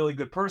go of a really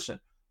good person,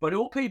 but it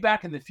will pay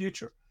back in the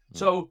future. Mm.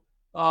 So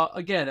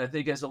again, I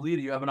think as a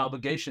leader, you have an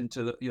obligation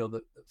to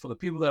for the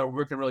people that are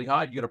working really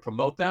hard. You got to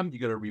promote them, you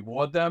got to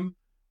reward them.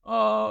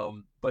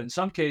 But in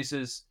some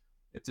cases,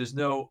 if there's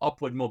no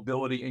upward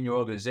mobility in your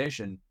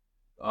organization,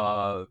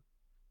 uh,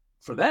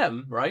 for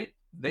them, right?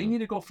 They Mm. need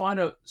to go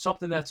find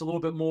something that's a little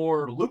bit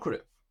more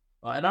lucrative.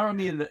 And I don't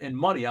mean in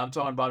money. I'm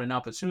talking about an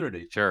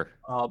opportunity. Sure.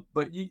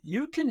 But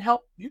you can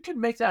help. You can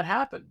make that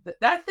happen.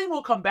 That thing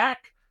will come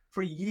back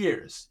for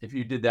years if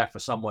you did that for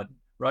someone,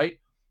 right?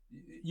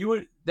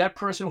 That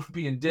person would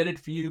be indebted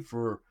for you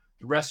for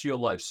the rest of your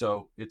life.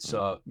 So it's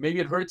Mm. maybe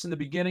it hurts in the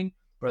beginning,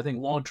 but I think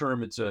long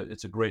term it's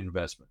a great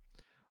investment.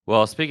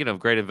 Well, speaking of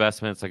great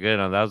investments, again,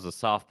 that was a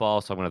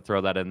softball, so I'm going to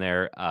throw that in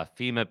there.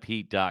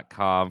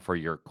 FEMAPete.com for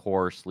your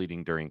course,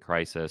 Leading During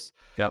Crisis.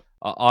 Yep.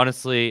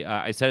 Honestly,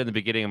 I said it in the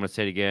beginning, I'm going to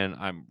say it again.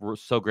 We're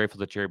so grateful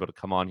that you're able to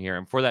come on here.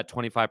 And for that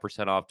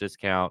 25% off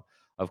discount,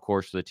 of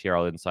course, for the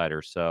TRL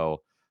Insider.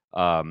 So,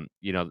 you're doing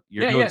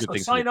Yeah. good So things in your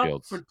sign up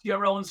for fields.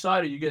 TRL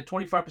Insider. You get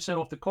 25%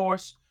 off the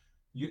course.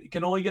 You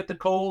can only get the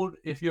code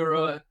if you're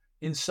a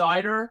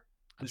insider.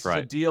 That's This is a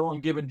right. deal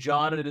I'm giving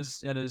John and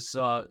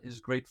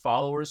his great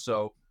followers.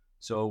 So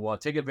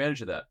take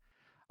advantage of that.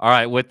 All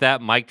right, with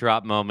that mic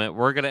drop moment,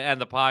 we're going to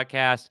end the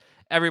podcast.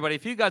 Everybody,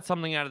 if you got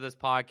something out of this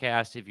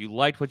podcast, if you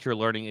liked what you're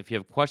learning, if you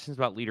have questions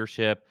about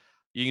leadership,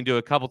 you can do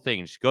a couple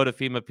things. Go to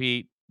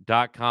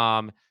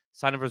FEMAPete.com,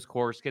 sign up for his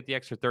course, get the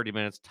extra 30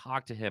 minutes,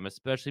 talk to him,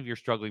 especially if you're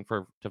struggling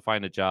to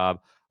find a job.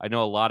 I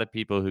know a lot of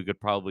people who could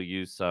probably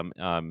use some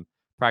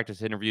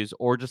practice interviews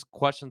or just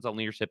questions on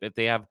leadership.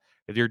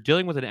 If you're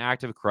dealing with an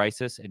active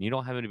crisis and you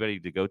don't have anybody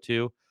to go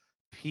to,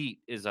 Pete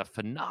is a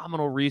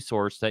phenomenal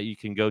resource that you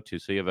can go to.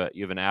 So you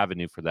have an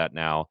avenue for that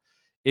now.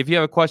 If you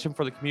have a question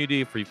for the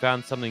community, if you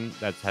found something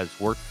that has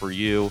worked for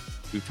you,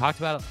 we've talked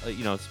about,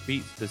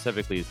 Pete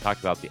specifically has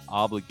talked about the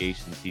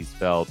obligations he's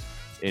felt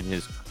in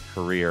his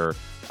career,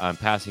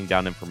 passing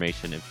down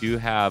information. If you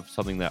have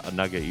a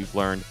nugget you've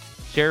learned,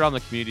 share it on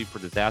the Community for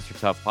Disaster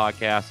Tough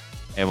podcast,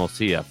 and we'll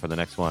see you for the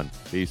next one.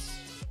 Peace.